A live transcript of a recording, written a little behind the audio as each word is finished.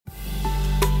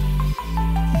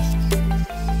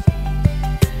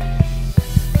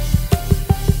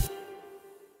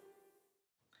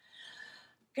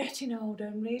getting older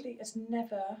and really has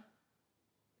never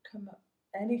come up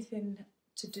anything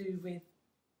to do with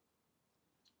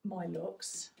my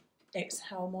looks. It's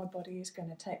how my body is going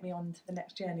to take me on to the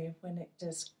next journey when it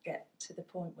does get to the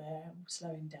point where I'm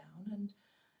slowing down. And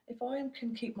if I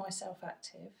can keep myself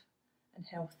active and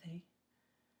healthy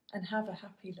and have a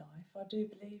happy life, I do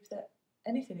believe that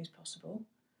anything is possible.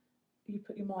 You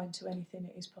put your mind to anything,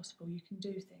 it is possible. You can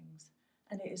do things.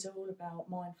 And it is all about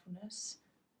mindfulness,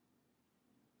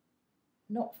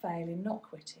 not failing, not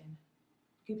quitting,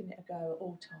 giving it a go at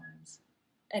all times.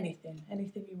 Anything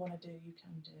you want to do, you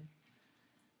can do.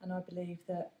 And I believe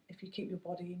that if you keep your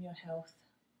body and your health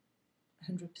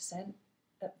 100%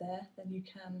 up there, then you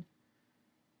can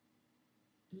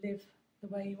live the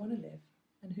way you want to live.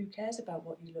 And who cares about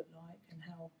what you look like and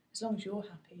how, as long as you're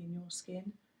happy in your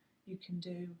skin, you can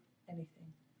do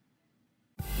anything.